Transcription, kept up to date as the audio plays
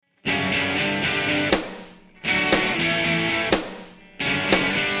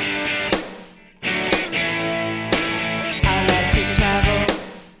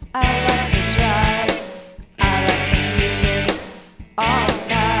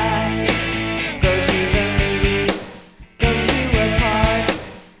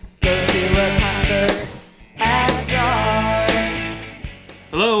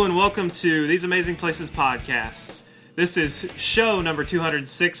welcome to These Amazing Places podcasts. This is show number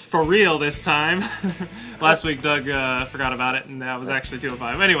 206, for real this time. Last week Doug forgot about it, and that was actually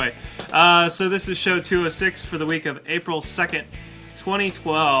 205. Anyway, so this is show 206 for the week of April 2nd,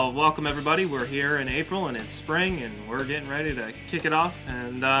 2012. Welcome everybody, we're here in April, and it's spring, and we're getting ready to kick it off.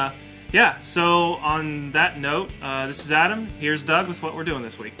 And so on that note, this is Adam, here's Doug with what we're doing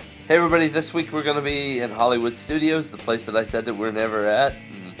this week. Hey everybody, this week we're going to be in Hollywood Studios, the place that I said that we're never at.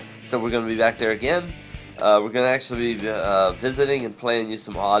 So we're going to be back there again. We're going to actually be visiting and playing you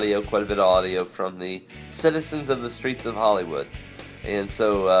some audio, quite a bit of audio from the citizens of the streets of Hollywood. And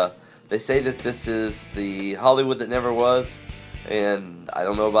so they say that this is the Hollywood that never was. And I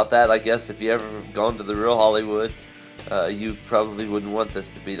don't know about that. I guess if you ever gone to the real Hollywood, you probably wouldn't want this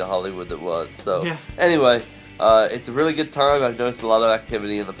to be the Hollywood that was. So Anyway, it's a really good time. I've noticed a lot of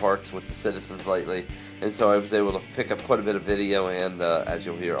activity in the parks with the citizens lately. And so I was able to pick up quite a bit of video and, as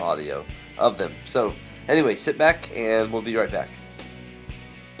you'll hear, audio of them. So anyway, sit back and we'll be right back.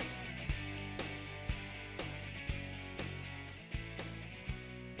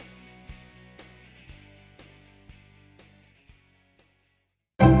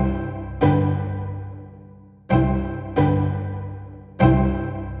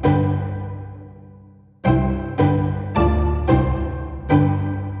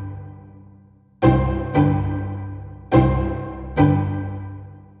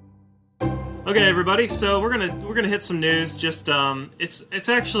 Okay, everybody. So we're gonna hit some news. Just it's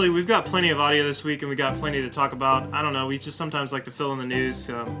actually, we've got plenty of audio this week, and we got plenty to talk about. I don't know. We just sometimes like to fill in the news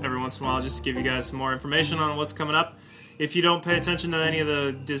every once in a while, just to give you guys some more information on what's coming up. If you don't pay attention to any of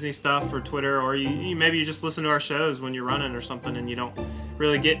the Disney stuff or Twitter, or maybe you just listen to our shows when you're running or something, and you don't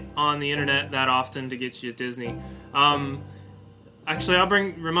really get on the internet that often to get you at Disney. Actually,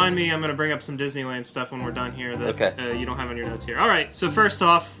 remind me, I'm going to bring up some Disneyland stuff when we're done here that you don't have on your notes here. All right, so first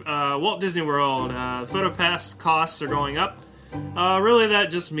off, Walt Disney World, PhotoPass costs are going up. Really,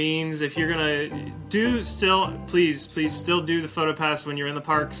 that just means if you're going to please still do the PhotoPass when you're in the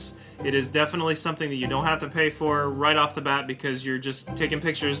parks. It is definitely something that you don't have to pay for right off the bat, because you're just taking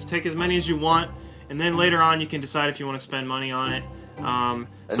pictures. Take as many as you want, and then later on you can decide if you want to spend money on it. And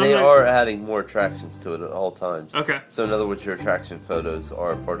they are adding more attractions to it at all times. Okay. So in other words, your attraction photos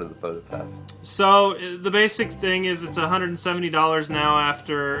are part of the PhotoPass. So the basic thing is it's $170 now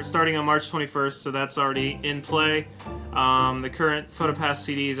after starting on March 21st, so that's already in play. The current PhotoPass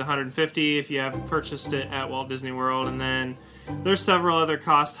CD is $150 if you have purchased it at Walt Disney World, and then there's several other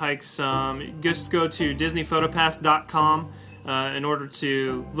cost hikes. Just go to DisneyPhotopass.com in order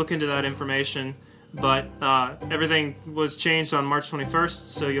to look into that information. But everything was changed on March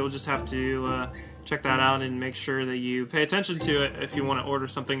 21st, so you'll just have to check that out and make sure that you pay attention to it if you want to order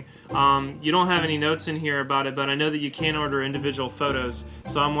something. You don't have any notes in here about it, but I know that you can order individual photos,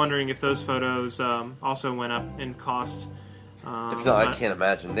 so I'm wondering if those photos also went up in cost. If not, I can't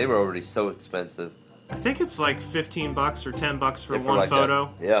imagine. They were already so expensive. I think it's like $15 or $10 for one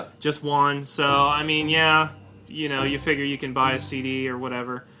photo. That. Yeah. Just one. So, I mean, you figure you can buy a CD or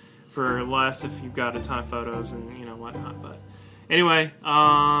whatever for less if you've got a ton of photos and whatnot. But anyway,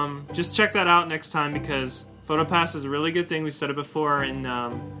 just check that out next time, because PhotoPass is a really good thing. We've said it before, and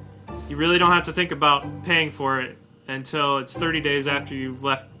you really don't have to think about paying for it until it's 30 days after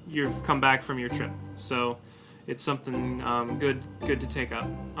you've come back from your trip. So it's something good to take up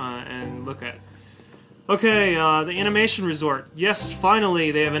and look at. Okay, the Animation Resort. Yes,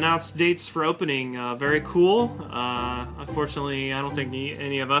 finally, they have announced dates for opening. Very cool. Unfortunately, I don't think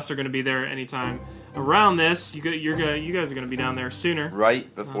any of us are going to be there anytime around this. You guys are going to be down there sooner.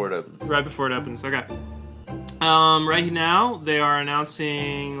 Right before it opens. Right before it opens, okay. Right now, they are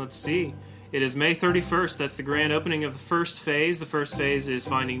announcing, let's see, it is May 31st. That's the grand opening of the first phase. The first phase is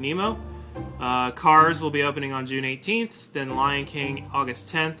Finding Nemo. Cars will be opening on June 18th, then Lion King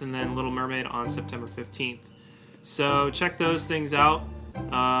August 10th, and then Little Mermaid on September 15th. So check those things out.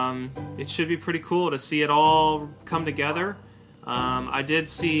 It should be pretty cool to see it all come together. I did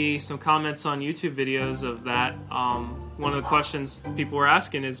see some comments on YouTube videos of that. One of the questions people were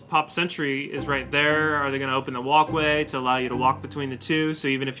asking is, Pop Century is right there. Are they going to open the walkway to allow you to walk between the two? So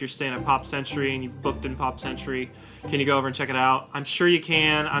even if you're staying at Pop Century and you've booked in Pop Century, can you go over and check it out? I'm sure you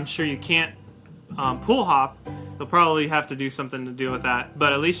can. I'm sure you can't pool hop. They'll probably have to do something to do with that.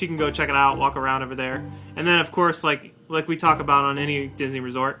 But at least you can go check it out, walk around over there. And then, of course, like we talk about on any Disney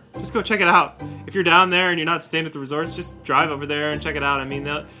resort, just go check it out. If you're down there and you're not staying at the resorts, just drive over there and check it out. I mean,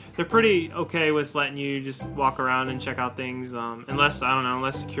 they're pretty okay with letting you just walk around and check out things,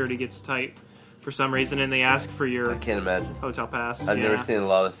 unless security gets tight for some reason and they ask for your I can't imagine. hotel pass. I've never seen a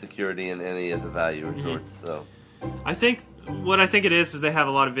lot of security in any of the value resorts, so... I think what I think it is they have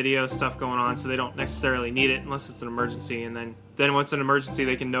a lot of video stuff going on, so they don't necessarily need it unless it's an emergency. And then once an emergency,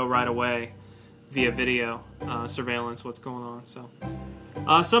 they can know right away via video surveillance what's going on. So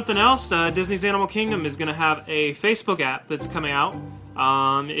something else, Disney's Animal Kingdom is going to have a Facebook app that's coming out.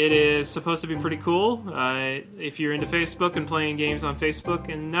 It is supposed to be pretty cool if you're into Facebook and playing games on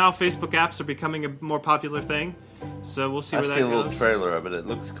Facebook. And now Facebook apps are becoming a more popular thing. So we'll see where that goes. I've seen a little trailer of it. It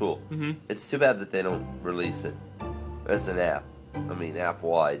looks cool. Mm-hmm. It's too bad that they don't release it as an app. I mean,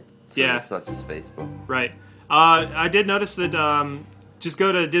 app-wide. So it's not just Facebook. Right. I did notice that just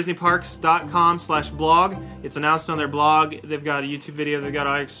go to disneyparks.com/blog. It's announced on their blog. They've got a YouTube video. They've got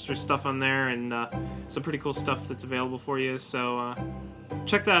extra stuff on there and some pretty cool stuff that's available for you. So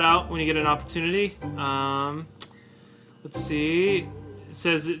check that out when you get an opportunity. Let's see. It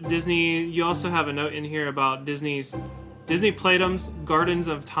says Disney. You also have a note in here about Disney Playdum's Gardens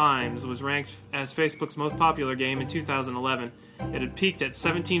of Times was ranked as Facebook's most popular game in 2011. It had peaked at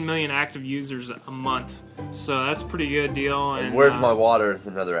 17 million active users a month. So that's a pretty good deal. And Where's My Water is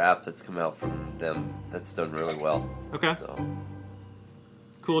another app that's come out from them that's done really well. Okay. So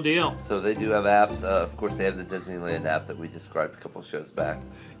cool deal. So they do have apps. Of course, they have the Disneyland app that we described a couple shows back.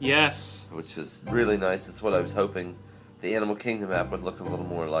 Yes. Which is really nice. It's what I was hoping the Animal Kingdom app would look a little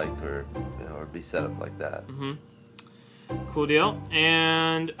more like, or be set up like that. Mm-hmm. Cool deal.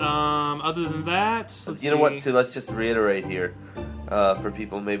 And other than that, let's know what? Too, let's just reiterate here for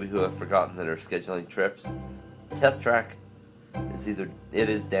people maybe who have forgotten that are scheduling trips. Test Track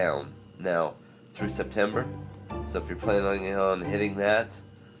is down now through September. So if you're planning on hitting that,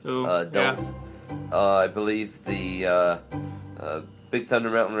 don't. Yeah. I believe the Big Thunder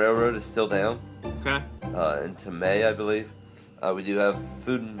Mountain Railroad is still down. Okay. Into May, I believe. We do have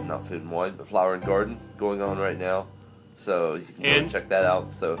not Food and Wine, but Flower and Garden going on right now. So you can go and check that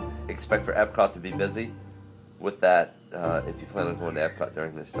out. So expect for Epcot to be busy with that if you plan on going to Epcot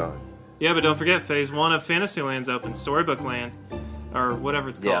during this time. Yeah, but don't forget, Phase 1 of Fantasyland's open, Storybook Land, or whatever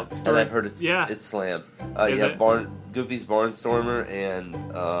it's called. Yeah, and I've heard it's slammed. You have Goofy's Barnstormer and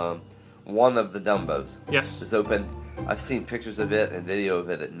one of the Dumbos. Yes. Is open. I've seen pictures of it and video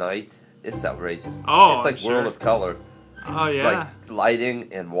of it at night. It's outrageous. Oh, it's like World of Color. Oh, yeah. Like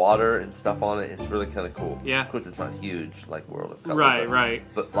lighting and water and stuff on it. It's really kind of cool. Yeah. Of course, it's not huge like World of Color. Right.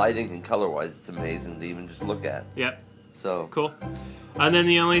 But lighting and color-wise, it's amazing to even just look at. Yep. So cool. And then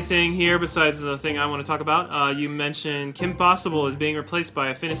the only thing here, besides the thing I want to talk about, you mentioned Kim Possible is being replaced by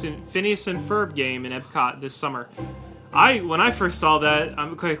a Phineas and Ferb game in Epcot this summer. When I first saw that,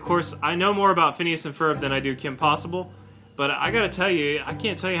 of course, I know more about Phineas and Ferb than I do Kim Possible. But I gotta tell you, I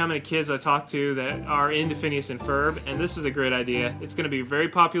can't tell you how many kids I talk to that are into Phineas and Ferb, and this is a great idea. It's going to be very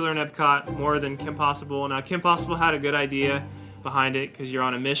popular in Epcot, more than Kim Possible. Now, Kim Possible had a good idea behind it because you're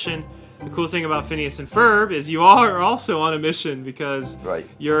on a mission. The cool thing about Phineas and Ferb is you are also on a mission because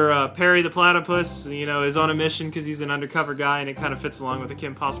your Perry the Platypus, is on a mission because he's an undercover guy, and it kind of fits along with the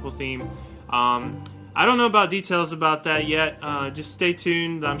Kim Possible theme. I don't know about details about that yet. Just stay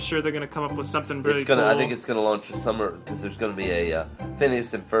tuned. I'm sure they're going to come up with something really cool. I think it's going to launch this summer because there's going to be a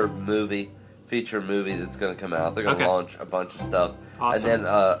Phineas and Ferb feature movie that's going to come out. They're going to launch a bunch of stuff. Awesome. And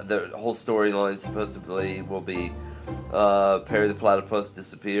then the whole storyline supposedly will be Perry the Platypus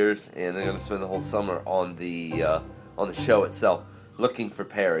disappears, and they're going to spend the whole summer on the show itself looking for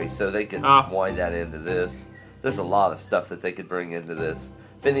Perry, so they could wind that into this. There's a lot of stuff that they could bring into this.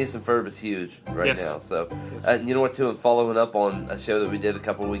 Phineas and Ferb is huge right now. So, you know what, too? And following up on a show that we did a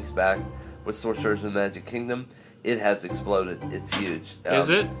couple weeks back with Sorcerers of the Magic Kingdom, it has exploded. It's huge. Is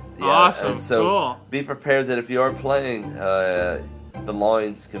it? Yeah, awesome. And so cool. Be prepared that if you are playing, the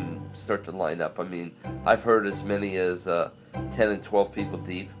lines can start to line up. I mean, I've heard as many as 10 and 12 people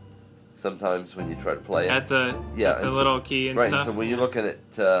deep sometimes when you try to play it. At the little key and stuff. Right, so when you're looking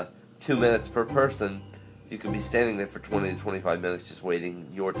at 2 minutes per person, you could be standing there for 20 to 25 minutes just waiting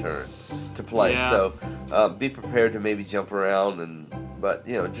your turn to play. Yeah. So be prepared to maybe jump around, but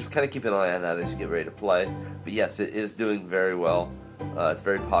just kind of keep an eye on that as you get ready to play. But yes, it is doing very well. It's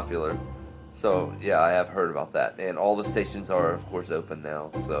very popular. So yeah, I have heard about that. And all the stations are, of course, open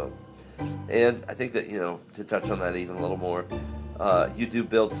now. So, and I think that, to touch on that even a little more, you do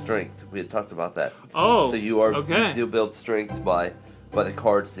build strength. We had talked about that. Oh, so you do build strength by the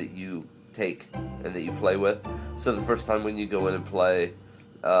cards that you take and that you play with. So the first time when you go in and play,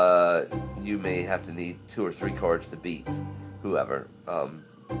 you may have to need 2 or 3 cards to beat whoever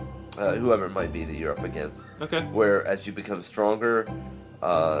it might be that you're up against. Okay. Where as you become stronger,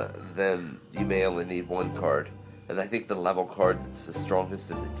 then you may only need 1 card. And I think the level card that's the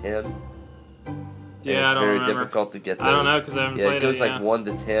strongest is a 10. Yeah, it's very difficult to get those. I don't know because I haven't played it. It goes like 1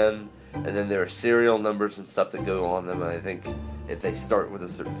 to 10. and then there are serial numbers and stuff that go on them. And I think if they start with a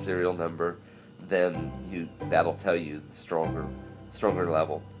certain serial number, then that'll tell you the stronger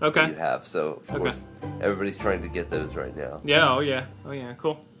level that you have. So of course, everybody's trying to get those right now. Yeah. Oh yeah.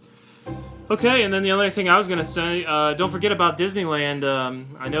 Cool. Okay, and then the other thing I was going to say, don't forget about Disneyland.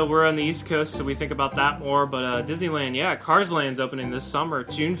 I know we're on the East Coast, so we think about that more, but Disneyland, Cars Land's opening this summer,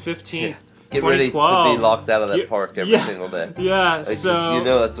 June 15th, Get ready to be locked out of that park every single day. Yeah, so... You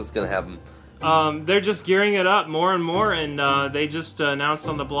know that's what's going to happen. They're just gearing it up more and more, and they just announced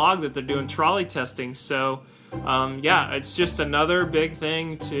on the blog that they're doing trolley testing, so... it's just another big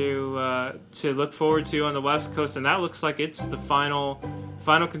thing to look forward to on the West Coast, and that looks like it's the final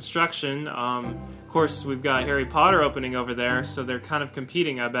construction. Of course, we've got Harry Potter opening over there, so they're kind of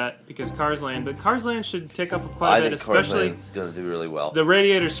competing, I bet, because Cars Land should take up quite a bit, especially. I think Cars Land's going to do really well. The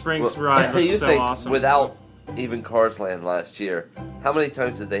Radiator Springs ride looks so awesome. Without even Cars Land last year, how many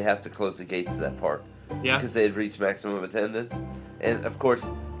times did they have to close the gates to that park? Yeah, because they had reached maximum attendance, and of course,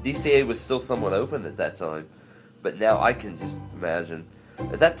 DCA was still somewhat open at that time. But now I can just imagine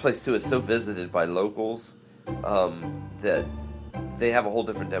that place too is so visited by locals that they have a whole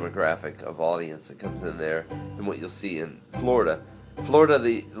different demographic of audience that comes in there than what you'll see in Florida. Florida,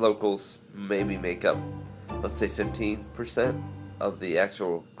 the locals maybe make up, let's say, 15% of the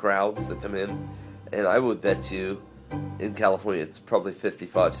actual crowds that come in, and I would bet you in California it's probably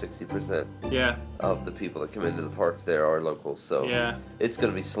 55-60% of the people that come into the parks there are locals. So it's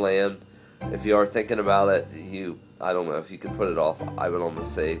going to be slammed. If you are thinking about it, I don't know if you could put it off. I would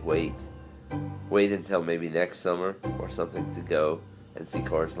almost say wait until maybe next summer or something to go and see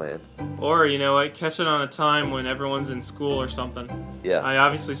Cars Land. Or, you know what, catch it on a time when everyone's in school or something. Yeah.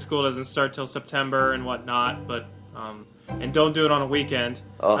 Obviously school doesn't start till September and whatnot, but and don't do it on a weekend.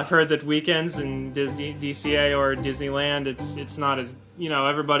 Oh. I've heard that weekends in DCA or Disneyland, it's not as,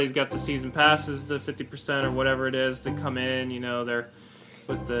 everybody's got the season passes, the 50% or whatever it is that come in, they're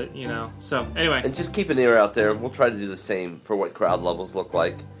with the, so anyway. And just keep an ear out there, and we'll try to do the same for what crowd levels look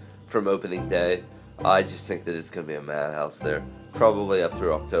like from opening day. I just think that it's going to be a madhouse there, probably up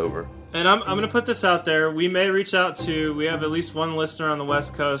through October. And I'm going to put this out there. We may reach out we have at least one listener on the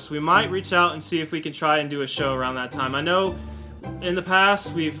West Coast. We might reach out and see if we can try and do a show around that time. I know in the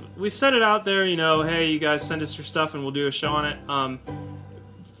past we've set it out there, hey, you guys send us your stuff and we'll do a show on it.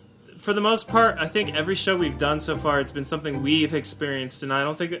 For the most part, I think every show we've done so far, it's been something we've experienced, and I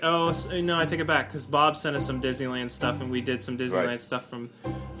don't think... I take it back, because Bob sent us some Disneyland stuff, and we did some Disneyland stuff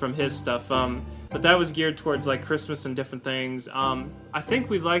from his stuff. But that was geared towards, like, Christmas and different things. I think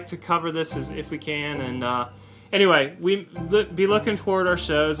we'd like to cover this if we can, and... Anyway, be looking toward our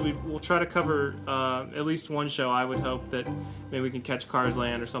shows. We'll try to cover at least one show, I would hope, that maybe we can catch Cars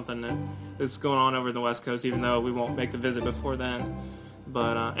Land or something that's going on over the West Coast, even though we won't make the visit before then.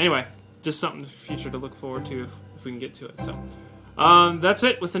 But anyway, just something in the future to look forward to if we can get to it. So that's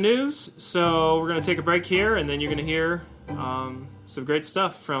it with the news. So we're going to take a break here, and then you're going to hear some great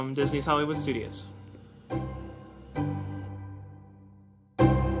stuff from Disney's Hollywood Studios.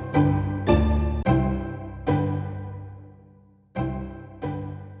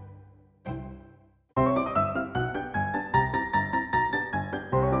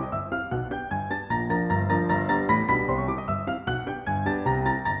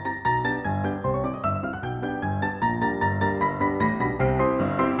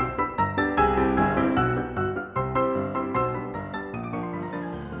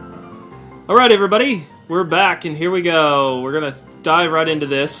 All right, everybody, we're back, and here we go. We're going to dive right into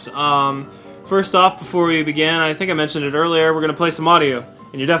this. First off, before we begin, I think I mentioned it earlier, we're going to play some audio,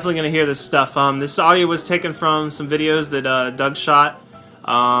 and you're definitely going to hear this stuff. This audio was taken from some videos that Doug shot.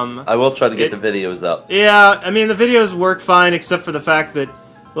 I will try to get the videos up. Yeah, I mean, the videos work fine, except for the fact that,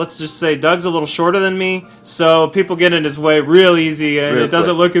 let's just say, Doug's a little shorter than me, so people get in his way real easy, and it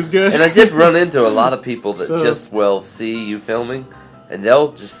doesn't look as good. And I did run into a lot of people that see you filming, and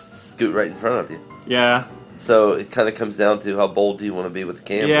they'll just scoot right in front of you. Yeah. So it kind of comes down to how bold do you want to be with the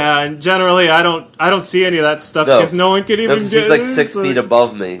camera. Yeah, and generally I don't see any of that stuff because no one can even get it. He's like 6 feet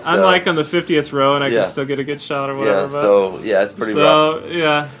above me. So. I'm like on the 50th row and I can still get a good shot or whatever. Yeah, it's pretty rough.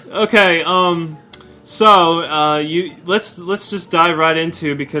 Yeah. Okay, let's just dive right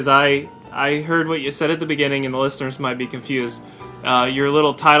into, because I heard what you said at the beginning and the listeners might be confused. Your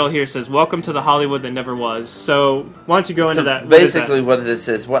little title here says, "Welcome to the Hollywood that never was." So why don't you go into that? Basically, what this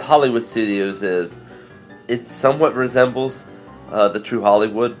is, what Hollywood Studios is, it somewhat resembles the true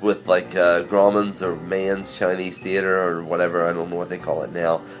Hollywood with like Grauman's or Mann's Chinese Theater or whatever. I don't know what they call it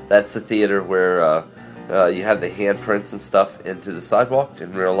now. That's the theater where you have the handprints and stuff into the sidewalk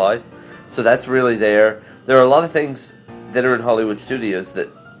in real life. So that's really there. There are a lot of things that are in Hollywood Studios that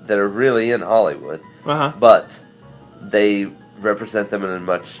that are really in Hollywood, but they represent them in a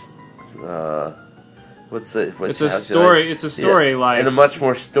much it's a story. It's a story in a much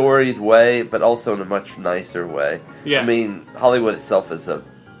more storied way, but also in a much nicer way. Yeah, I mean, Hollywood itself is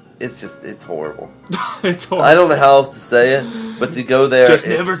it's horrible. It's horrible. I don't know how else to say it, but to go there,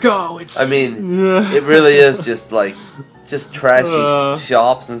 never go. I mean, it really is just trashy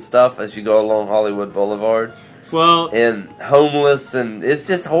shops and stuff as you go along Hollywood Boulevard. Well, and homeless, and it's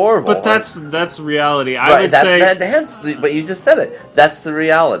just horrible. But that's reality. I would say, but you just said it. That's the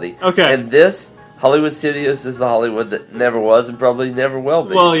reality. Okay, and this Hollywood Studios is the Hollywood that never was and probably never will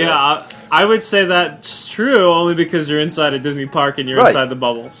be. Well, yeah, I would say that's true only because you're inside a Disney park and you're inside the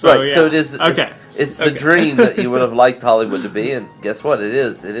bubble. So, yeah. So it is. Okay. It's the dream that you would have liked Hollywood to be, and guess what? It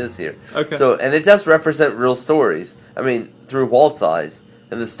is. It is here. Okay. So, and it does represent real stories. I mean, through Walt's eyes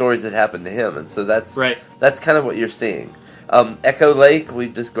and the stories that happened to him, and so that's right. That's kind of what you're seeing. Echo Lake, we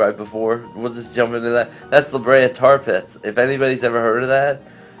described before. We'll just jump into that. That's La Brea Tar Pits. If anybody's ever heard of that,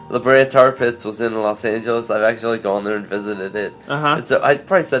 La Brea Tar Pits was in Los Angeles. I've actually gone there and visited it. And so I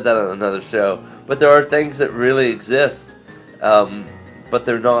probably said that on another show. But there are things that really exist, but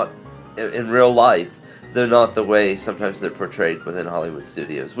they're not in real life. They're not the way sometimes they're portrayed within Hollywood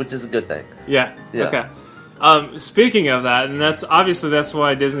studios, which is a good thing. Yeah. Okay. Speaking of that, and that's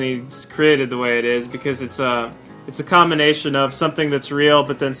why Disney's created the way it is, because it's a combination of something that's real,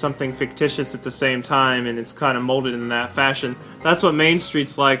 but then something fictitious at the same time, and it's kind of molded in that fashion. That's what Main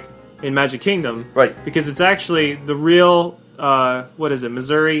Street's like in Magic Kingdom, right? Because it's actually the real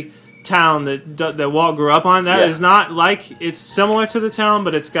Missouri town that Walt grew up on. That is not like, it's similar to the town,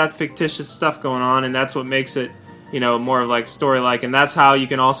 but it's got fictitious stuff going on, and that's what makes it, more of like story-like. And that's how you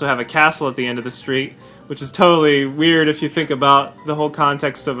can also have a castle at the end of the street, which is totally weird if you think about the whole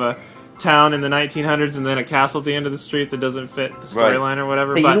context of a town in the 1900s and then a castle at the end of the street that doesn't fit the storyline or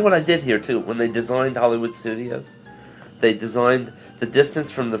whatever. Hey, you know what I did here too? When they designed Hollywood Studios, they designed the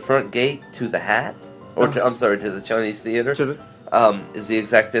distance from the front gate to the hat, to the Chinese Theater, is the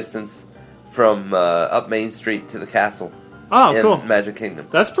exact distance from up Main Street to the castle. Oh, cool! Magic Kingdom.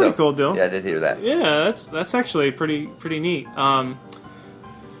 That's pretty cool, Dill. Yeah, I did hear that. Yeah, that's actually pretty neat.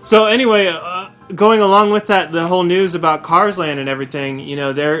 So anyway, going along with that, the whole news about Cars Land and everything,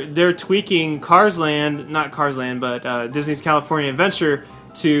 they're tweaking Disney's California Adventure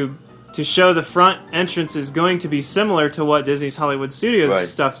to show the front entrance is going to be similar to what Disney's Hollywood Studios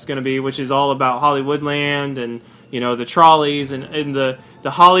stuff is going to be, which is all about Hollywoodland and the trolleys and the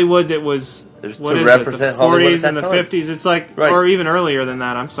Hollywood that was the 40s and the 50s. It's like, or even earlier than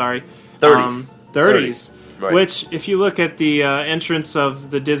that. I'm sorry, 30s. Right. Which, if you look at the entrance of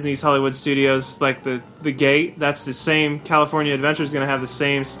the Disney's Hollywood Studios, like the gate, that's the same. California Adventure is going to have the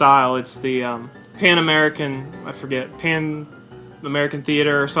same style. It's the Pan American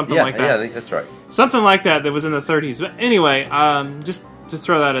Theater or something like that. Yeah, I think that's right. Something like that was in the 30s. But anyway, just to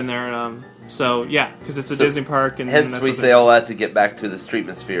throw that in there. Because it's a Disney park. And hence we say all that to get back to the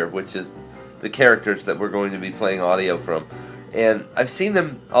Streetmosphere, which is the characters that we're going to be playing audio from. And I've seen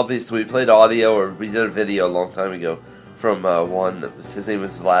them, obviously. We played audio, or we did a video a long time ago from one that his name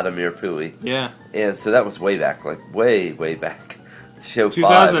was Vladimir Pui. Yeah. And so that was way back, like way back. Show 2008.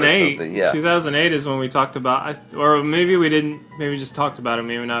 5 or something. Yeah. 2008 is when we talked about, or maybe we didn't, maybe we just talked about it,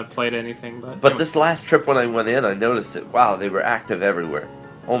 maybe not played anything. But anyway. This last trip when I went in, I noticed that, wow, they were active everywhere.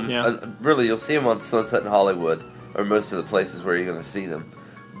 Really, you'll see them on Sunset in Hollywood, or most of the places where you're going to see them.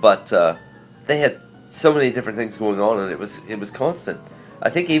 But they had so many different things going on, and it was constant. I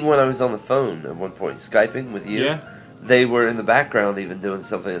think even when I was on the phone at one point, Skyping with you, they were in the background even doing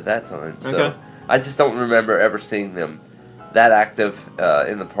something at that time. So I just don't remember ever seeing them that active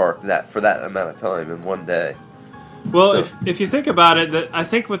in the park for that amount of time in one day. Well, if you think about it, I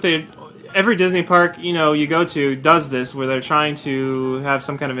think every Disney park you go to does this, where they're trying to have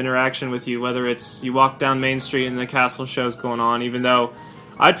some kind of interaction with you, whether it's you walk down Main Street and the castle show's going on, even though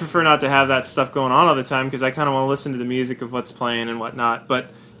I'd prefer not to have that stuff going on all the time because I kind of want to listen to the music of what's playing and whatnot. But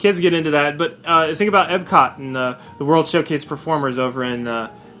kids get into that. But think about Epcot and the World Showcase performers over in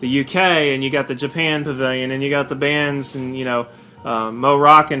the UK, and you got the Japan Pavilion, and you got the bands, and Mo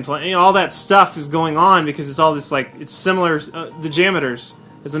Rock and all that stuff is going on because it's all this it's similar. The Jameters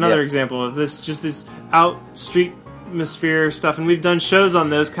is another example of this, just this out street atmosphere stuff, and we've done shows on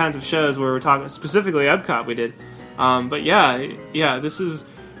those kinds of shows where we're talking specifically Epcot. We did. But this is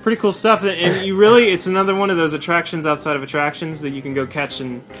pretty cool stuff, and it's another one of those attractions outside of attractions that you can go catch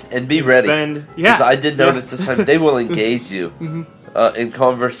and be ready. Because I did notice this time they will engage you in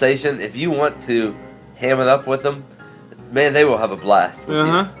conversation. If you want to ham it up with them, man, they will have a blast with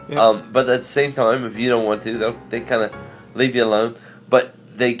you. But at the same time, if you don't want to, they kind of leave you alone. But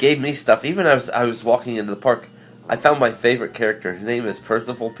they gave me stuff. Even as I was walking into the park, I found my favorite character. His name is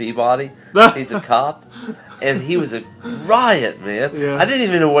Percival Peabody. He's a cop, and he was a riot, man. Yeah. I didn't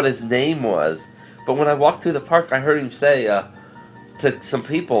even know what his name was, but when I walked through the park, I heard him say to some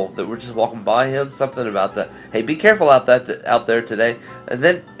people that were just walking by him something about hey, be careful out there today. And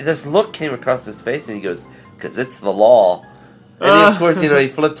then this look came across his face, and he goes, "'Cause it's the law." And then, of course, he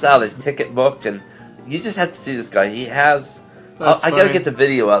flips out his ticket book, and you just have to see this guy. He has. I gotta get the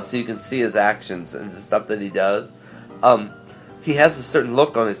video out so you can see his actions and the stuff that he does. He has a certain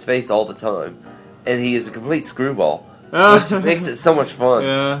look on his face all the time, and he is a complete screwball, which makes it so much fun.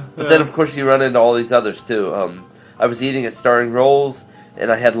 But then, of course, you run into all these others too. I was eating at Starring Rolls,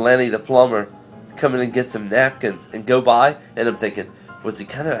 and I had Lenny the plumber come in and get some napkins and go by, and I'm thinking, was he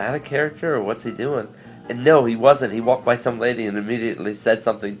kind of out of character or what's he doing? And no, he wasn't. He walked by some lady and immediately said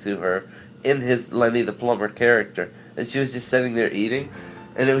something to her in his Lenny the plumber character, and she was just sitting there eating.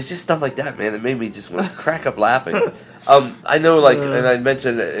 And it was just stuff like that, man. It made me just want to crack up laughing. I know, and I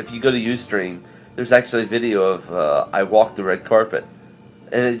mentioned that if you go to Ustream, there's actually a video of I walked the red carpet,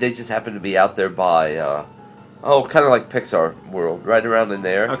 and they just happened to be out there by kind of like Pixar World, right around in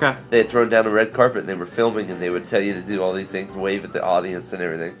there. Okay. They had thrown down a red carpet, and they were filming, and they would tell you to do all these things, wave at the audience and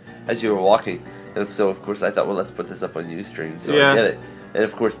everything as you were walking. And so, of course, I thought, well, let's put this up on Ustream, so I get it. And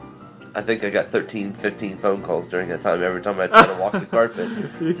of course, I think I got 13, 15 phone calls during that time. Every time I tried to walk the carpet,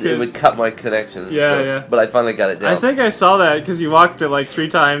 it would cut my connection. Yeah. But I finally got it down. I think I saw that because you walked it like 3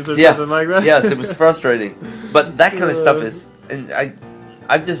 times or something like that. Yes, it was frustrating. But that kind of stuff is... And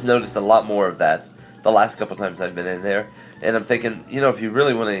I've just noticed a lot more of that the last couple times I've been in there. And I'm thinking, if you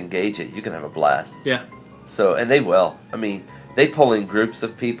really want to engage it, you can have a blast. Yeah. So, and they will. I mean, they pull in groups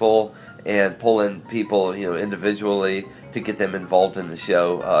of people and pull in people, individually to get them involved in the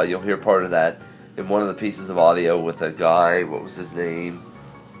show. You'll hear part of that in one of the pieces of audio with a guy. What was his name?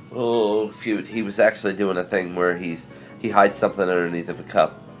 Oh, shoot. He was actually doing a thing where he hides something underneath of a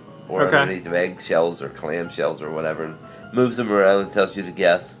cup or underneath of eggshells or clam shells or whatever and moves them around and tells you to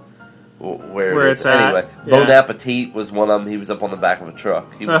guess where it is. It's at. Anyway, Bon Appetit was one of them. He was up on the back of a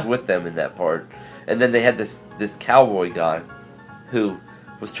truck. He was with them in that part. And then they had this cowboy guy who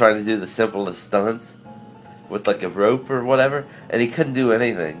was trying to do the simplest stunts with like a rope or whatever, and he couldn't do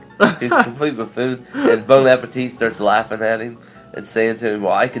anything. He was a complete buffoon, and Bon Appetit starts laughing at him and saying to him,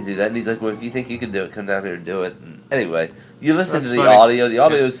 well, I can do that. And he's like, well, if you think you can do it, come down here and do it. And anyway, you listen to the audio. The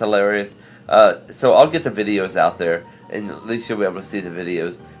audio is hilarious. So I'll get the videos out there, and at least you'll be able to see the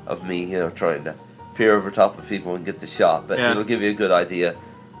videos of me, trying to peer over top of people and get the shot. But it'll give you a good idea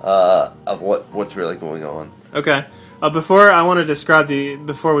of what's really going on. Okay. Before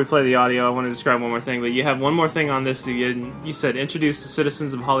we play the audio, I want to describe one more thing. But you have one more thing on this. You said introduce the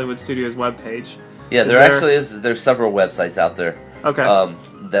Citizens of Hollywood Studios webpage. Yeah, there's several websites out there. Okay.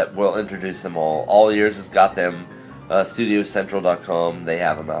 That will introduce them all. All Ears has got them. StudioCentral.com, they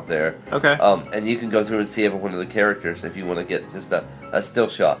have them out there. Okay. And you can go through and see every one of the characters if you want to get just a still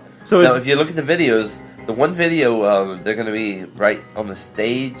shot. So now, if you look at the videos, the one video, they're going to be right on the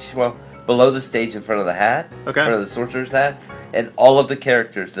stage, below the stage in front of the hat, in front of the sorcerer's hat, and all of the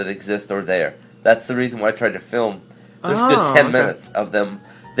characters that exist are there. That's the reason why I tried to film. There's a good 10 minutes of them.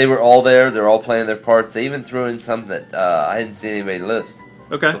 They were all there. They're all playing their parts. They even threw in some that I hadn't seen anybody list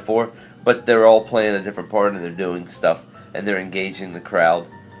before. But they're all playing a different part, and they're doing stuff, and they're engaging the crowd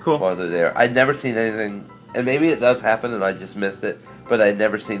while they're there. I'd never seen anything, and maybe it does happen, and I just missed it, but I'd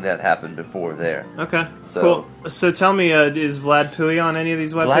never seen that happen before there. Okay, cool. So tell me, is Vlad Pui on any of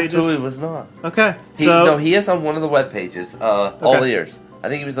these web pages? Vlad Pui was not. Okay. He is on one of the web pages, All Ears. I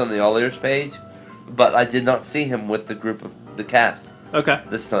think he was on the All Ears page, but I did not see him with the group of the cast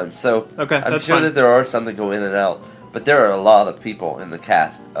this time. So I'm sure that there are some that go in and out. But there are a lot of people in the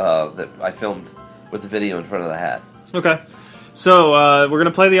cast that I filmed with the video in front of the hat. Okay. So we're going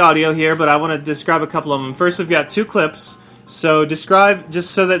to play the audio here, but I want to describe a couple of them. First, we've got 2 clips. So describe,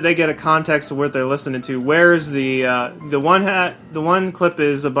 just so that they get a context of what they're listening to. Where is the one hat? The one clip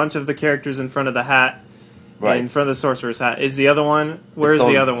is a bunch of the characters in front of the hat, in front of the sorcerer's hat. Is the other one? Where's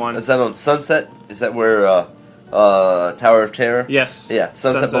the other one? Is that on Sunset? Is that where Tower of Terror? Yes. Yeah,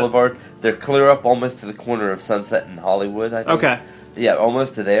 Sunset Boulevard. They're clear up almost to the corner of Sunset and Hollywood, I think. Okay. Yeah,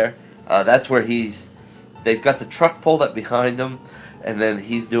 almost to there. That's where they've got the truck pulled up behind him, and then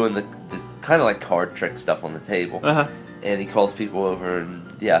he's doing the kind of like card trick stuff on the table. And he calls people over,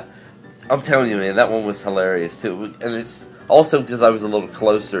 and I'm telling you, man, that one was hilarious too. And it's also because I was a little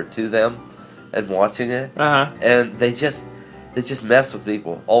closer to them and watching it, and they just mess with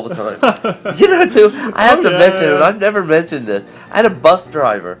people all the time. Too. I have to mention it. I've never mentioned this. I had a bus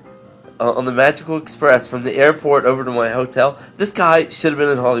driver on the Magical Express from the airport over to my hotel. This guy should have been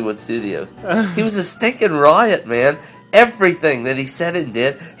in Hollywood Studios. He was a stinking riot, man. Everything that he said and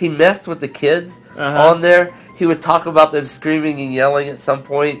did. He messed with the kids on there. He would talk about them screaming and yelling at some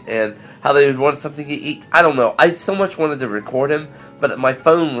point and how they would want something to eat. I don't know. I so much wanted to record him, but my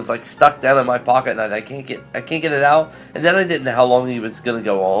phone was like stuck down in my pocket and I can't get it out. And then I didn't know how long he was going to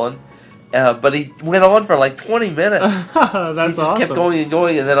go on. But he went on for like 20 minutes. That's awesome. He just kept going and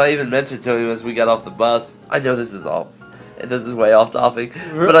going, and then I even mentioned to him as we got off the bus. I know this is way off topic,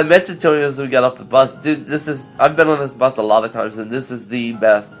 but I mentioned to him as we got off the bus, dude, I've been on this bus a lot of times, and this is the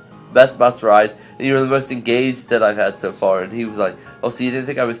best bus ride, and you were the most engaged that I've had so far. And he was like, oh, so you didn't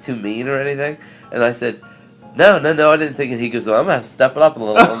think I was too mean or anything? And I said, no, I didn't think. And he goes, well, I'm going to have to step it up a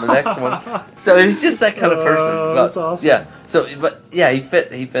little on the next one. So he's just that kind of person. But, that's awesome. Yeah, he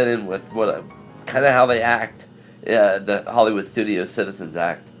fit in with kind of how they act, the Hollywood Studios Citizens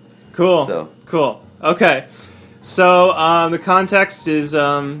Act. Cool. Okay. So the context is,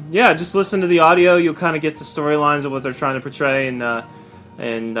 just listen to the audio. You'll kind of get the storylines of what they're trying to portray. And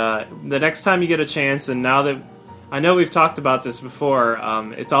the next time you get a chance, and now that I know we've talked about this before,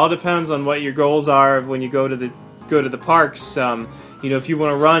 it all depends on what your goals are when you go to the parks. If you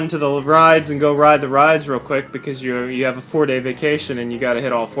want to run to the rides and go ride the rides real quick because you have a 4-day vacation and you got to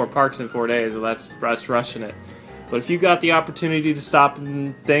hit all 4 parks in 4 days, well, that's rushing it. But if you got the opportunity to stop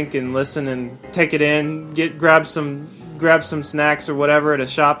and think and listen and take it in, grab some snacks or whatever at a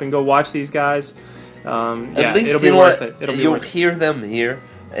shop and go watch these guys, at least it'll be worth it. You'll hear them here,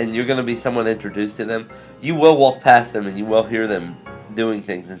 and you're going to be someone introduced to them. You will walk past them, and you will hear them doing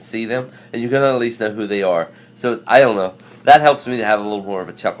things and see them, and you're going to at least know who they are. So, I don't know. That helps me to have a little more of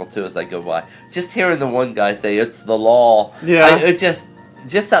a chuckle, too, as I go by. Just hearing the one guy say, it's the law. Yeah. It's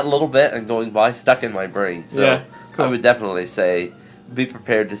just that little bit and going by stuck in my brain. So, yeah, cool. I would definitely say be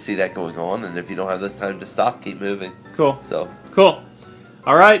prepared to see that going on, and if you don't have this time to stop, keep moving. Cool. Cool.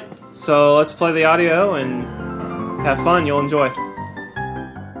 All right. So, let's play the audio and have fun. You'll enjoy.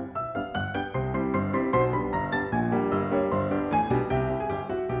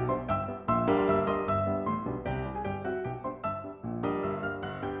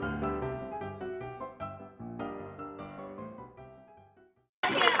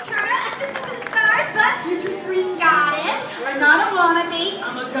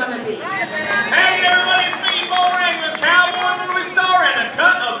 Hey everybody, it's me, Bo Wrangler, cowboy movie star and a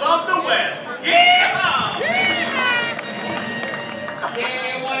cut above the West. Yeah!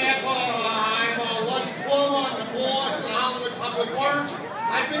 Yeah, whatever. I'm Lunch Plumber, the boss of Hollywood Public Works.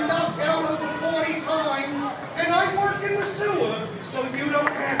 I've been knocked down over 40 times, and I work in the sewer, so you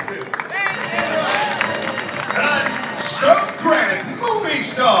don't have to. And I'm Stuart Granick, movie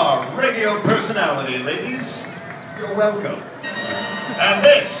star, radio personality, ladies. You're welcome. And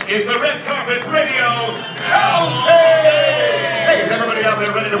this is the Red Carpet Radio Cavalcade! Hey, is everybody out there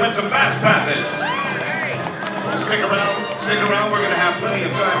ready to win some fast passes? Stick around, we're going to have plenty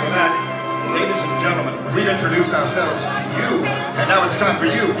of time for that. Ladies and gentlemen, we've introduced ourselves to you, and now it's time for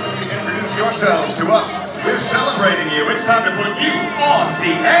you to introduce yourselves to us. We're celebrating you. It's time to put you on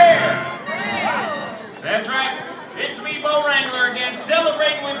the air! That's right. It's me, Bo Wrangler, again,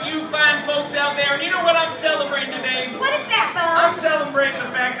 celebrating with you fine folks out there. And you know what I'm celebrating today? What is that, Bo? I'm celebrating the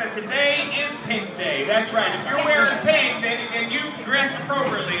fact that today is Pink Day. That's right. If you're wearing pink, then you dressed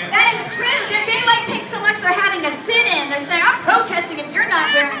appropriately. That is true. They like pink so much they're having a sit-in. They're saying, I'm protesting if you're not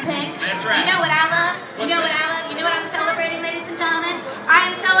wearing pink. That's right. You know what I love? You know what I love? You know what I'm celebrating, ladies and gentlemen?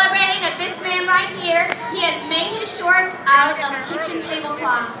 I am celebrating that this man right here, he has made his shorts out of kitchen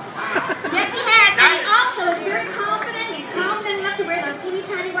tablecloth. Yes, he has. And he also is very confident. He's confident enough to wear those teeny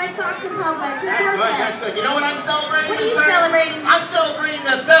tiny white socks in public. That's good. You know what I'm celebrating? What are you celebrating? I'm celebrating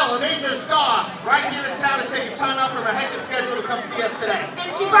that Belle, a major star, right here in town, is taking time out from her hectic schedule to come see us today. And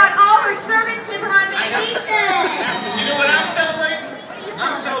she brought all her servants with her on vacation. You know what I'm celebrating?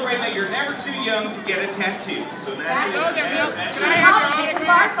 I'm celebrating that you're never too young to get a tattoo. So that's She probably gets a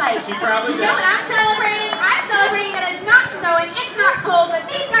bar fight. She probably does. You know what I'm celebrating? I'm celebrating that it's not snowing, it's not cold, but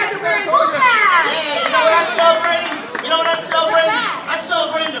these guys are wearing wool hats. Yeah, you know what I'm celebrating? You know what I'm celebrating? What's that? I'm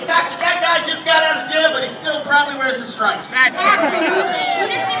celebrating the fact that guy just got out of jail, but he still proudly wears his stripes. Absolutely. He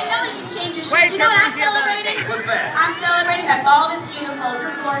doesn't even know he can change his shape. You know what I'm celebrating? What's that? I'm celebrating that bald is beautiful.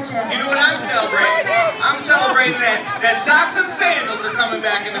 You're gorgeous. You know what I'm celebrating? I'm celebrating that socks and sandals are coming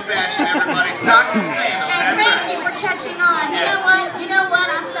back into fashion, everybody. Socks and sandals, And that's thank right. you for catching on. You Yes. know what? You know what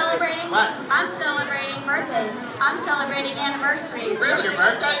I'm celebrating? What? I'm celebrating birthdays. I'm celebrating anniversaries. It's your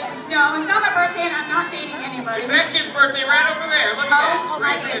birthday? No, it's not my birthday and I'm not dating anybody. It's that kid's birthday right over there. Look at that. Oh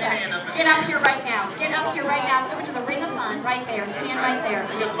my Raising his hand goodness. up. Get up here right now. Get up here right now. Go to the Ring of Fun. fun. Right there. Stand right there.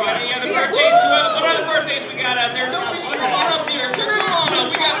 Any other birthdays? What other birthdays we got out there? Don't be shy. Come on up here, sir. Come on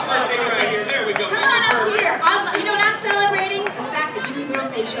up. We got a birthday right here. There we go. Come on up here. You know what I'm celebrating? The fact that you can grow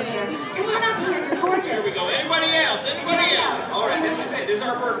facial hair. Come on up here. You're gorgeous. Here we go. Anybody else? Anybody else? All right, this is it. This is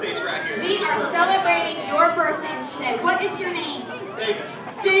our birthdays right here. We are celebrating your birthdays today. What is your name? David.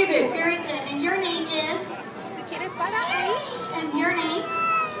 David. Very good. And your name is? And your name?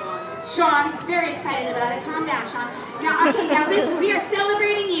 Sean. He's very excited about it. Calm down, Sean. Now, okay, now listen, we are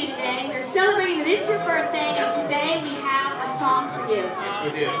celebrating you today. We're celebrating that it's your birthday, and today we have a song for you. Yes, we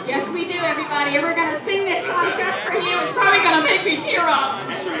do. Yes, we do, everybody. And we're going to sing this song just for you. It's probably going to make me tear up.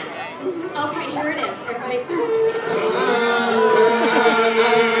 That's right. Okay, here it is, everybody.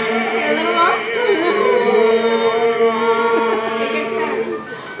 Okay, a little more. It gets better.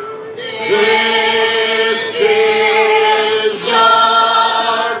 This is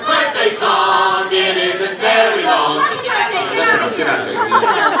your birthday song. It isn't very long. Happy birthday, That's enough. Get out of here.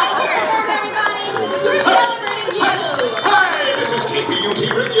 Let's hear it for him, everybody. We're celebrating you. Hi, this is KPUT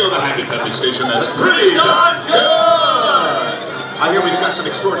Radio, the happy country station that's pretty darn good. I hear we've got some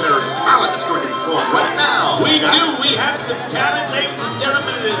extraordinary talent that's going to perform right now. We do. We have some talent, ladies and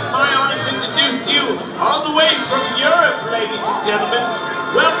gentlemen. It is my honor to introduce you all the way from Europe, ladies and gentlemen.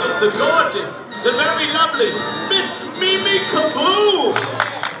 Welcome the gorgeous, the very lovely Miss Mimi Kaboom.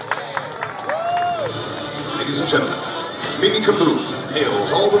 Ladies and gentlemen, Mimi Kaboom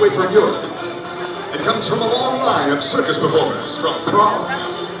hails all the way from Europe and comes from a long line of circus performers from Prague.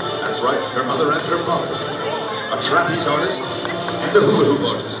 That's right, her mother and her father, a trapeze artist and a hula hoop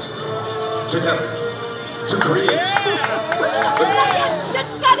artist, together to create.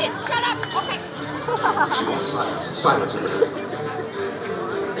 That's not it. Shut up. Okay. She wants silence. Silence in the room.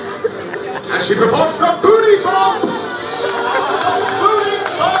 As she performs the booty bump! The booty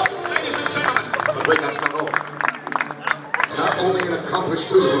bump, ladies and gentlemen! But wait, that's not all. Not only an accomplished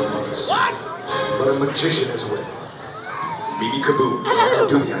hula hoop artist, but a magician as well. Mimi Kaboom will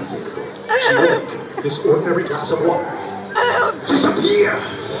do the unthinkable. She will make this ordinary glass of water disappear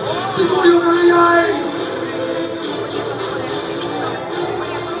before your very eyes!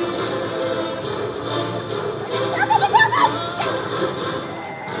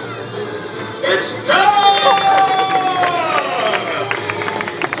 It's done!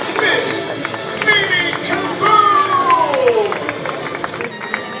 Miss Mimi Kaboom!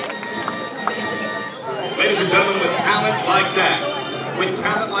 Ladies and gentlemen, with talent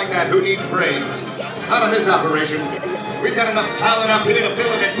like that, who needs brains? Out of this operation, we've got enough talent up here to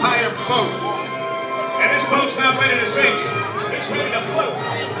fill an entire boat. And this boat's not ready to sink. It's ready to float.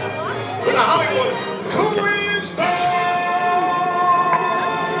 With a Hollywood Quiz Boat!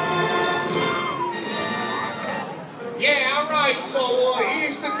 Yeah, all right, so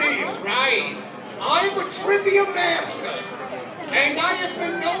here's the deal, right? I'm a trivia master, and I have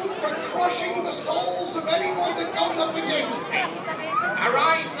been known for crushing the souls of anyone that goes up against me. All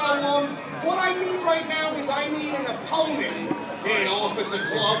right, so what I need right now is I need an opponent, an officer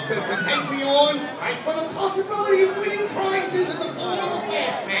club to take me on, right, for the possibility of winning prizes in the form of a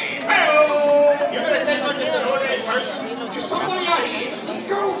fast pass. You're gonna take on just an ordinary person? Just somebody out here. This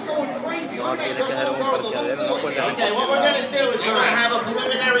girl's going crazy. Let me make her little world a little more. Okay, what we're going to do is we're going to have a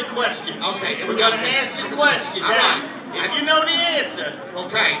preliminary question. Okay, We're going to ask you a question. All Now, right. if you know the answer,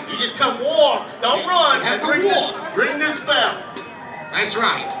 Okay. you just come walk. Don't run. You have to ring walk. Ring this bell. That's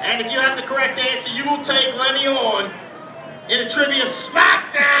right. And if you have the correct answer, you will take Lenny on in a trivia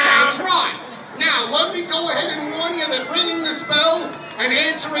smackdown. That's right. Now, let me go ahead and warn you that ringing this bell and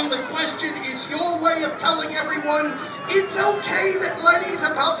answering the question is your way of telling everyone it's okay that Lenny's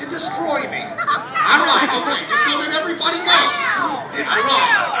about to destroy me. All right, okay, just so that everybody knows. All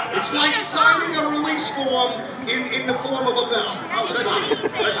right. It's like signing a release form in the form of a bell. Oh, that's it.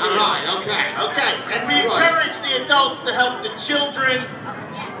 That's All it. right, okay. Okay, and we encourage the adults to help the children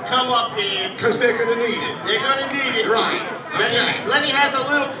come up here. Because they're going to need it. They're going to need it. Right. Lenny, Okay. Lenny has a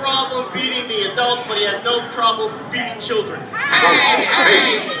little problem beating the adults, but he has no trouble beating children.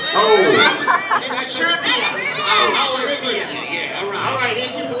 Hey! Oh, In trivia. Trivia. Yeah, all All right. right,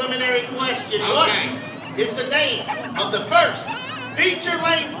 here's your preliminary question. Okay. What is the name of the first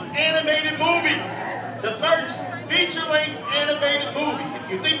feature-length animated movie? The first feature-length animated movie.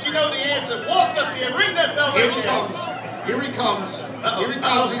 If you think you know the answer, walk up here, ring that bell Here right he there. comes. Here he comes. Uh-oh. Here he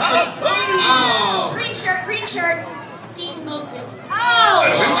comes. Uh-oh. Oh. Green shirt. Steve Mobile.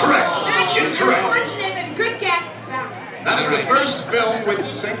 that's incorrect. Thank you. Incorrect. Unfortunate, good guess. That is the first film with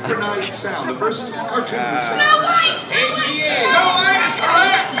synchronized sound. The first cartoon with sound. Snow White. There she is. Snow White is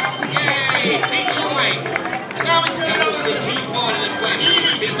correct! Yay! Feature length. And now we turn it over to Evie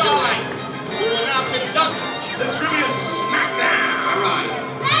Stein, who will now conduct the trivia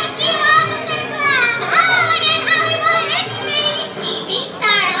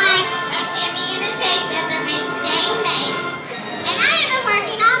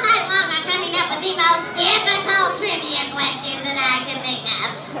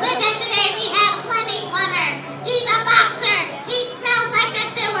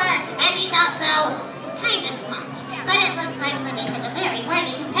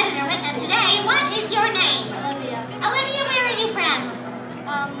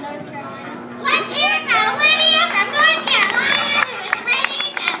Let's hear it from Olivia from North Carolina, who is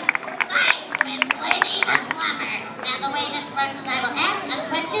ready to fight with Lenny the Plumber. Now, the way this works is I will ask a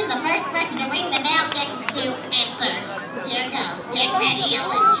question. The first person to ring the bell gets to answer. Here goes. Get ready,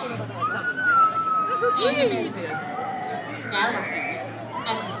 Olivia. In the movie, Snow White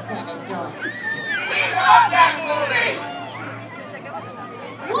and the Seven Dwarfs. We love that movie!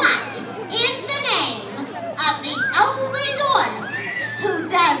 What is the name of the only dwarf who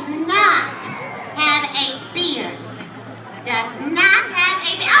does not have a beard? Does not have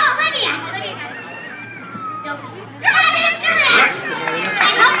a beard. Oh, Olivia! That is correct!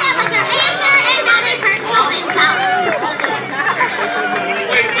 I hope that was your answer and not a personal insult.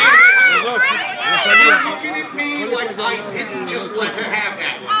 You're looking at me like I didn't just let her have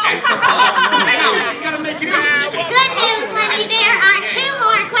that one. That's the problem. No, so you gotta make it interesting. Good news, Lenny. There are 2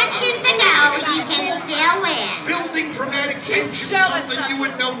 more questions to go. You can still win. Building dramatic tension, something you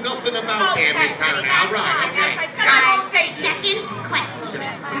would know nothing about there this time now. Right, okay. Our second question.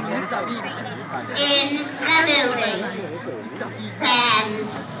 In the movie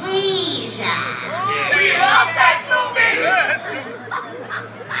Fantasia. We love that movie!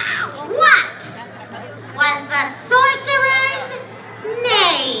 What was the sorcerer's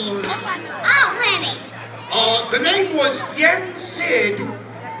name? Oh, Lenny. The name was Yen Sid,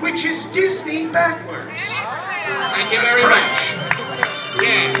 which is Disney backwards. Thank you very much.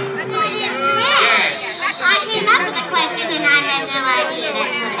 Yeah. That is correct. I came up with the question and I had no idea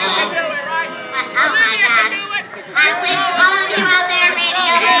that's what it was. Oh my gosh. I wish all of you out there in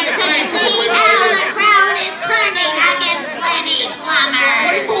radio land could see how the crowd is turning against Lenny Plumber.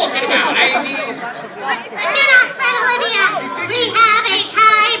 What are you talking about, Amy? Do not fret, Olivia. We have a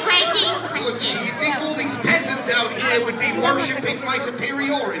tie-breaking question. You think all these peasants out here would be worshipping my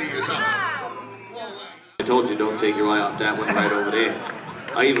superiority or something? I told you don't take your eye off that one right over there.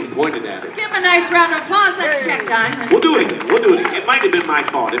 I even pointed at it. Give him a nice round of applause. That's check time. We'll do it again. We'll do it again. It might have been my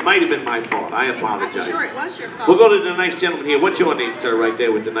fault. It might have been my fault. I apologize. I'm sure it was your fault. We'll go to the nice gentleman here. What's your name, sir, right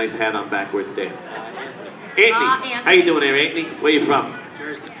there with the nice hat on backwards there? Anthony. Anthony. How you doing there, Anthony? Where you from?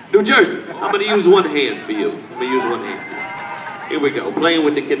 New Jersey. I'm going to use one hand for you. I'm going to use one hand. Here we go. Playing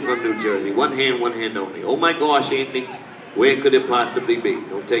with the kid from New Jersey. One hand only. Oh my gosh, Anthony. Where could it possibly be?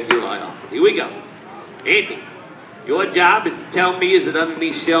 Don't take your eye off it. Here we go. Anthony, your job is to tell me, is it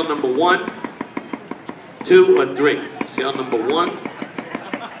underneath shell number 1, 2, or 3? Shell number 1,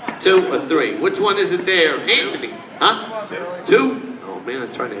 2, or 3. Which one is it there, Anthony? Huh? 2? Oh man, I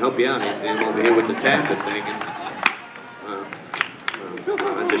was trying to help you out, Anthony. I'm over here with the tapping thing.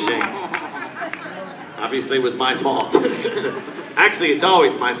 That's a shame. Obviously, it was my fault. Actually, it's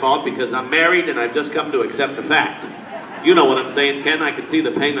always my fault because I'm married and I've just come to accept the fact. You know what I'm saying, Ken. I can see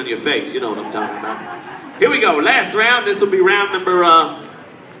the pain on your face. You know what I'm talking about. Here we go. Last round. This will be round number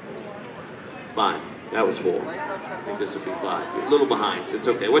 5. That was 4. I think this will be 5. You're a little behind. It's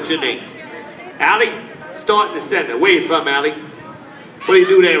okay. What's your name? Allie? Start in the center. Where you from, Allie? What do you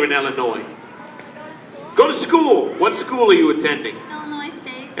do there in Illinois? Go to school. What school are you attending? Illinois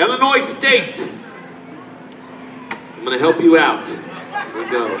State. Illinois State. I'm going to help you out. Here we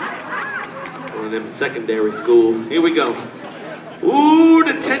go. One of them secondary schools. Here we go. Ooh,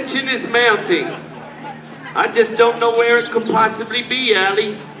 the tension is mounting. I just don't know where it could possibly be,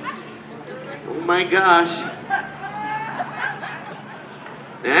 Allie. Oh my gosh.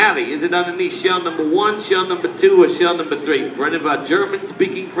 Now, Allie, is it underneath shell number 1, shell number 2, or shell number 3? For any of our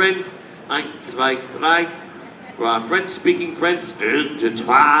German-speaking friends, 1, 2, 3. For our French-speaking friends, 1, 2, 3.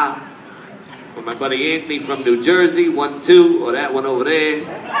 For my buddy Anthony from New Jersey, 1, 2, or that one over there.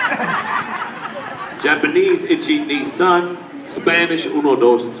 Japanese, Ichi ni san. Spanish, 1,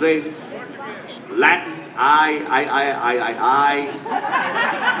 2, 3. Latin, I.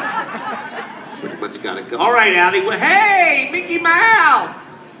 Pretty much got it. All right, Allie. Well, hey, Mickey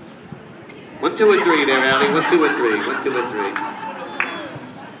Mouse. 1, 2, and 3 there, Allie. 1, 2, and 3. 1, 2, and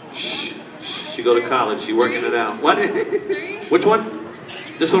 3. Shh. She go to college. She working it out. What? 3. Which one?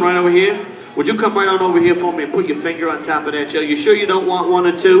 This one right over here? Would you come right on over here for me and put your finger on top of that shell? You sure you don't want 1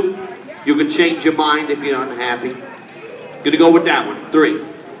 or 2? You can change your mind if you're unhappy. Gonna go with that one. 3.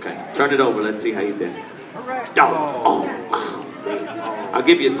 Okay. Turn it over. Let's see how you did. Oh, man. I'll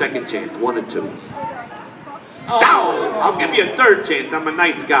give you a second chance. 1 and 2. I'll give you a third chance. I'm a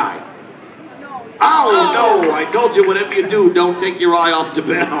nice guy. Oh, no. I told you whatever you do, don't take your eye off the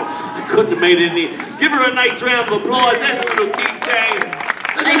bell. I couldn't have made it any. Give her a nice round of applause. That's a little keychain.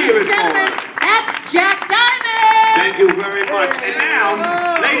 Ladies and gentlemen, that's Jack Diamond. Thank you very much. And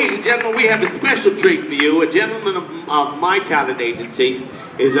now, ladies and gentlemen, we have a special treat for you. A gentleman of my talent agency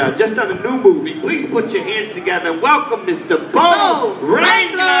is just done a new movie. Please put your hands together and welcome Mr. Bo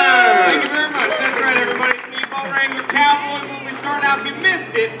Wrangler.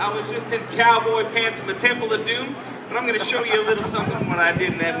 instant cowboy pants in the Temple of Doom, but I'm going to show you a little something of what I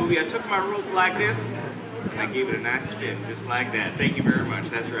did in that movie. I took my rope like this, and I gave it a nice spin, just like that. Thank you very much.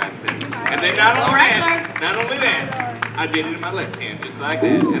 That's right. And then not only that, I did it in my left hand, just like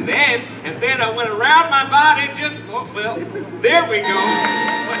that. And then I went around my body, just, well, there we go.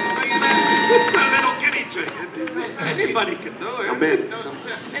 It's a little kitty trick. Anybody can do it. I bet.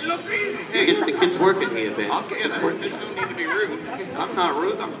 It looks easy. The kid's working here, Ben. Okay, there's no need to be rude. I'm not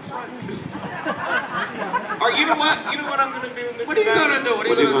rude, I'm friend. Or you know what? You know what I'm gonna do, Mr. What are you gonna do? What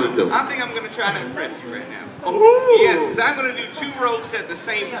are you gonna do? I think I'm gonna try to impress you right now. Oh! Yes, because I'm gonna do 2 ropes at the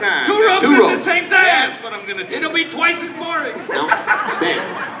same time. Two ropes at the same time? That's what I'm gonna do. It'll be twice as boring. No, Ben.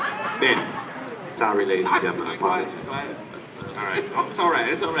 Sorry, ladies and gentlemen. I apologize. All right. Oh, it's all right.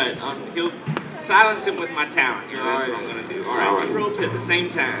 It's all right. He'll silence him with my talent. Here, that's what I'm gonna do. All right. 2 ropes at the same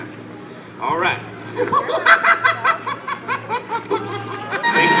time. All right.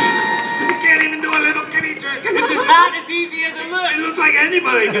 You can't even do a little kitty trick. This is not as easy as it looks. It looks like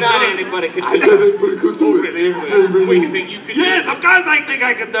anybody can do it. Not anybody can do it. Really? What, you think you could do it? Yes, of course I think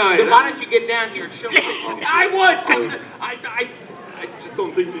I can do it. Then why don't you get down here and show me? I would. I just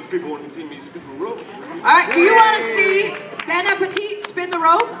don't think these people want to see me spin the rope. All right, do you want to see Ben Appetit spin the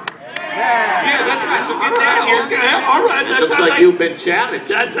rope? Yeah, that's right. So get down here. Okay, all right. That Looks sounds like you've been challenged.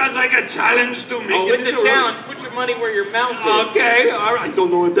 That sounds like a challenge to me. Oh, Give it's me a the challenge. rope. Put your money where your mouth is. Okay, all right. I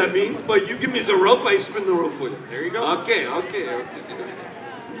don't know what that means, but you give me the rope, I spin the rope for you. There you go. Okay.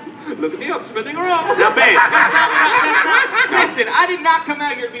 Look at me, I'm spinning a rope. Now, man, listen, I did not come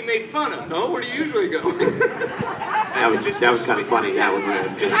out here to be made fun of. No, where do you usually go? That was kind of funny. That was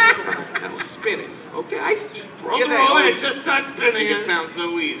Just spin it. Okay, I just throw Get the that rope over. and just start spinning It it. sounds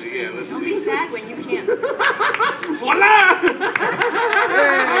so easy. Yeah, let's Don't see. be sad when you can't. Voila!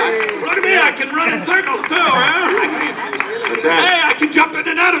 Look at me, I can run in circles too, huh? Hey, I can jump in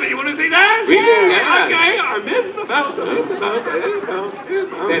and out of it. You want to see that? Yeah. Okay, I'm in the mountain.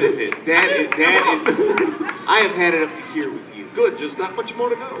 That is it. That is. I have had it up to here with you. Good, just not much more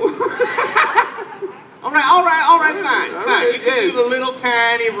to go. All right, fine. You can do the little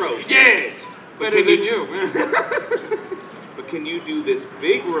tiny rope. Yes, better than you. But can you do this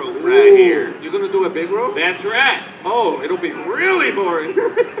big rope right here? You're gonna do a big rope? That's right. Oh, it'll be really boring.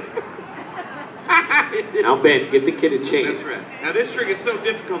 Now, Ben, give the kid a chance. That's right. Now this trick is so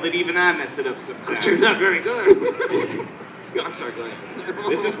difficult that even I mess it up sometimes. You're not very good. I'm sorry, go ahead.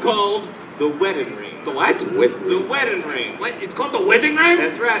 This is called the wedding ring. The what? The wedding ring. What? It's called the wedding ring?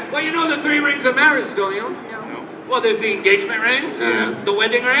 That's right. Well, you know the 3 rings of marriage, don't you? No. Well, there's the engagement ring, the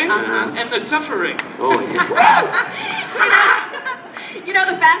wedding ring, and the suffering. Oh, yeah. You know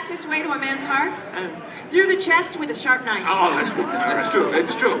the fastest way to a man's heart? Through the chest with a sharp knife. Oh, that's true.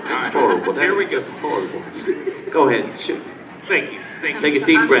 It's true. That's horrible. Here we go. Just horrible. Go ahead. Shoot. Thank you. Take a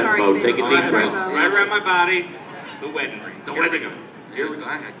deep I'm breath, sorry, Bo. Ben. Take a deep Right breath. around my body. The wedding ring. The wedding ring. Here we go. Go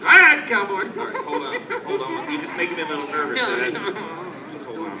ahead, cowboy. All right, hold on. See, you're just making me a little nervous. So that's, just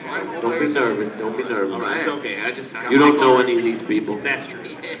hold on. Don't be nervous. Don't be nervous. All right, it's okay. You don't know any of these people. That's true.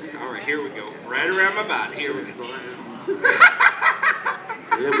 All right, here we go. Right around my body. Here we go.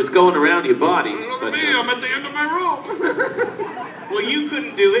 It was going around your body. Look But, at me. I'm at the end of my rope. Well, you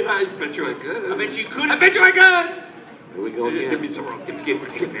couldn't do it. I bet you I could. I bet you couldn't. I bet you I could. here we go again. Give me some rope. Give me.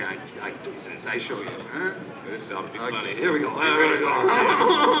 I do this. I show you. Huh? This ought to be Okay, funny. here we go.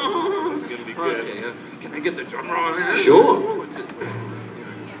 This is gonna be good. Okay, can I get the drum roll? Sure. What's it?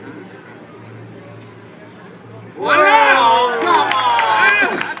 Wow! Come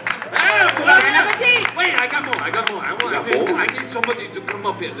on! Ben Appetit! Wait, I got more. I need somebody to come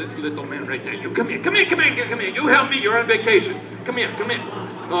up here. This little man right there. You come here. You help me. You're on vacation. Come here.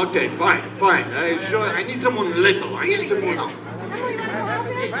 Okay, fine. I need someone little. Could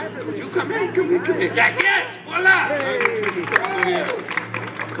you come here? Yes, voila!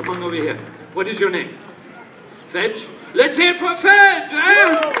 Come on over here. What is your name? Fedge? Let's hear it for Fedge,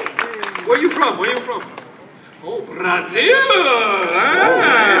 huh? Where you from? Oh, Brazil!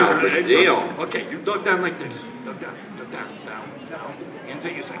 Brazil. Okay, you dug down like this. Dug down. Hands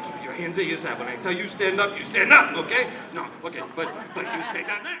at your side. Keep your hands at your side. When I tell you stand up, you stand up, okay? No, okay, but you stay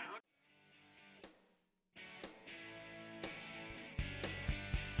down there.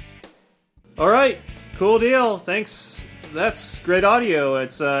 All right, cool deal. Thanks. That's great audio.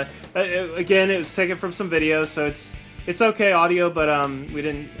 It's again, it was taken from some videos, so it's okay audio, but we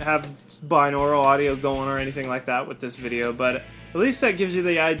didn't have binaural audio going or anything like that with this video. But at least that gives you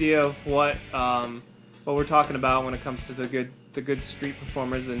the idea of what we're talking about when it comes to the good street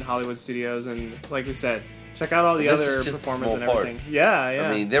performers in Hollywood studios. And like we said, check out all the This is other just a performers small and everything. part. Yeah.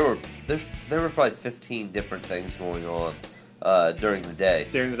 I mean, there were probably 15 different things going on during the day.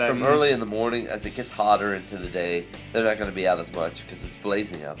 From early in the morning, as it gets hotter into the day, they're not going to be out as much because it's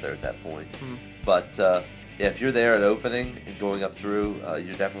blazing out there at that point. But yeah, if you're there at opening and going up through,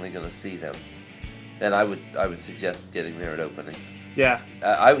 you're definitely going to see them. And I would suggest getting there at opening. Yeah.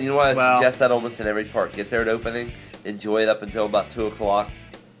 You know what? I suggest that almost in every park. Get there at opening, enjoy it up until about 2 o'clock,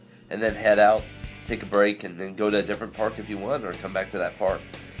 and then head out, take a break, and then go to a different park if you want, or come back to that park.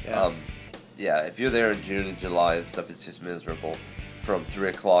 Yeah. If you're there in June and July and stuff, it's just miserable from 3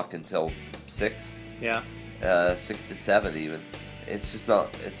 o'clock until 6. Yeah. 6 to 7 even. It's just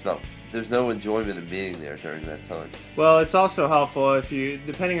not. There's no enjoyment in being there during that time. Well, it's also helpful if you,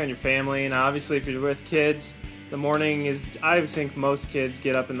 depending on your family, and obviously if you're with kids, the morning is, I think most kids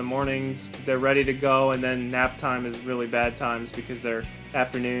get up in the mornings, they're ready to go, and then nap time is really bad times because their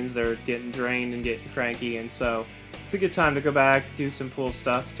afternoons, they're getting drained and getting cranky, and so it's a good time to go back, do some cool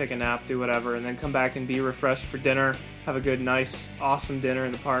stuff, take a nap, do whatever, and then come back and be refreshed for dinner, have a good, nice, awesome dinner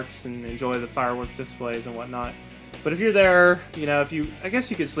in the parks, and enjoy the firework displays and whatnot. But if you're there, I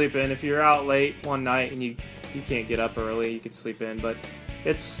guess you could sleep in. If you're out late one night and you can't get up early, you could sleep in. But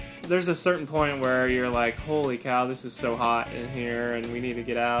there's a certain point where you're like, holy cow, this is so hot in here, and we need to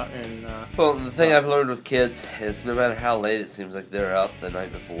get out. And well, the thing I've learned with kids is no matter how late it seems like they're up the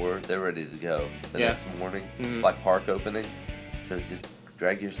night before, they're ready to go the next morning by park opening. So just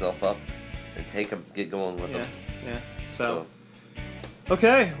drag yourself up and take them, get going with them. Yeah. So.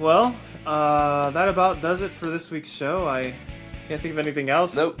 Okay, well, that about does it for this week's show. I can't think of anything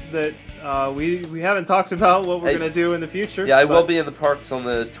else that we haven't talked about what we're going to do in the future. Yeah, I will be in the parks on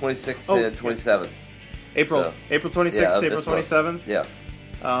the 26th and 27th. April 26th, April 27th. Yeah.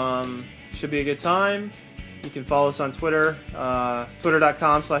 Should be a good time. You can follow us on Twitter,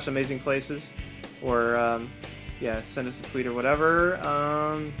 twitter.com/amazingplaces, or send us a tweet or whatever.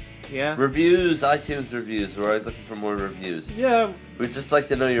 Yeah. Reviews, iTunes reviews. We're always looking for more reviews. Yeah. We'd just like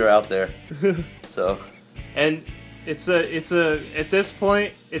to know you're out there. So. And it's at this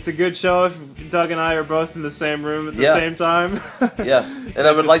point, it's a good show if Doug and I are both in the same room at the same time. Yeah. And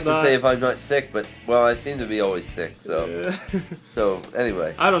I would like to say if I'm not sick, but, well, I seem to be always sick, so. So,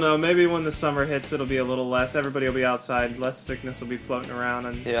 anyway. I don't know. Maybe when the summer hits, it'll be a little less. Everybody will be outside. Less sickness will be floating around.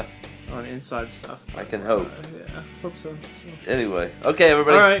 And on inside stuff. I can hope. Yeah, hope so. Anyway. Okay,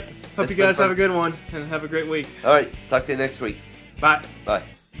 everybody. All right. Hope you guys have a good one and have a great week. All right. Talk to you next week. Bye. Bye.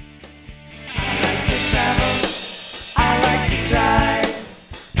 I like to travel. I like to drive.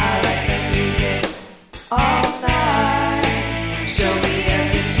 I like the music all night. Show me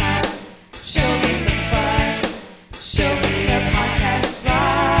a good time. Show me some fun. Show me a podcast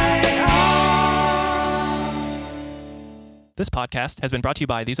right on. This podcast has been brought to you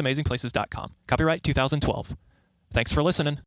by theseamazingplaces.com. Copyright 2012. Thanks for listening.